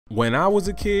When I was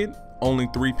a kid, only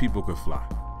 3 people could fly: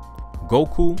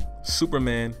 Goku,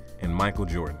 Superman, and Michael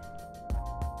Jordan.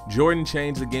 Jordan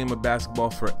changed the game of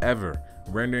basketball forever,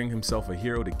 rendering himself a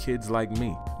hero to kids like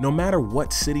me. No matter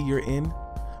what city you're in,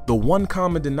 the one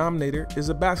common denominator is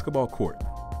a basketball court.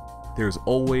 There's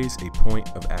always a point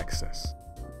of access.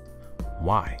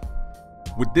 Why?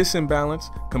 With this imbalance,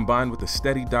 combined with a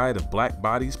steady diet of black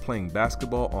bodies playing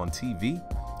basketball on TV,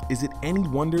 is it any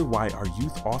wonder why our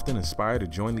youth often aspire to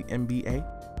join the NBA?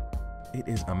 It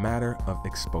is a matter of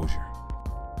exposure.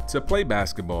 To play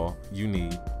basketball, you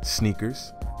need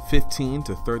sneakers, $15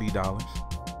 to $30,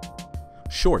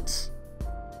 shorts,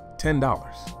 $10,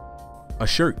 a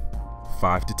shirt,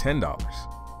 $5 to $10,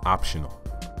 optional,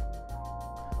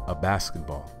 a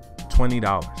basketball,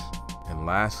 $20, and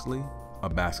lastly, a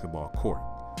basketball court,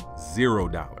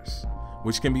 $0,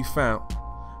 which can be found,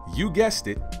 you guessed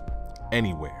it,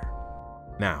 anywhere.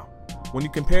 Now, when you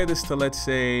compare this to, let's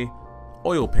say,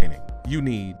 oil painting, you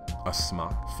need a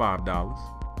smock, $5,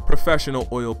 professional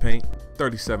oil paint,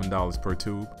 $37 per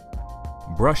tube,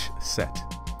 brush set,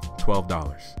 $12,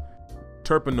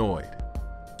 Turpenoid,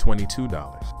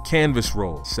 $22, canvas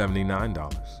roll,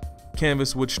 $79,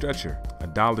 canvas wood stretcher,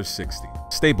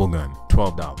 $1.60, staple gun,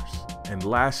 $12, and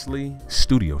lastly,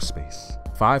 studio space,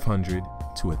 $500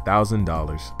 to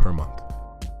 $1,000 per month.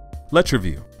 Let's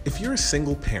review. If you're a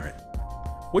single parent,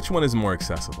 which one is more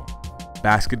accessible?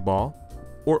 Basketball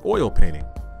or oil painting?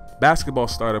 Basketball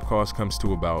startup cost comes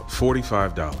to about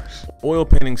 $45. Oil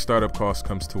painting startup cost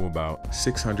comes to about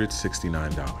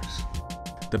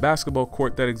 $669. The basketball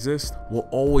court that exists will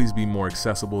always be more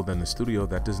accessible than the studio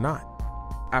that does not.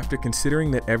 After considering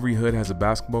that every hood has a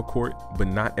basketball court, but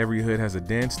not every hood has a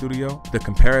dance studio, the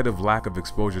comparative lack of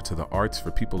exposure to the arts for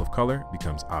people of color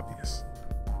becomes obvious.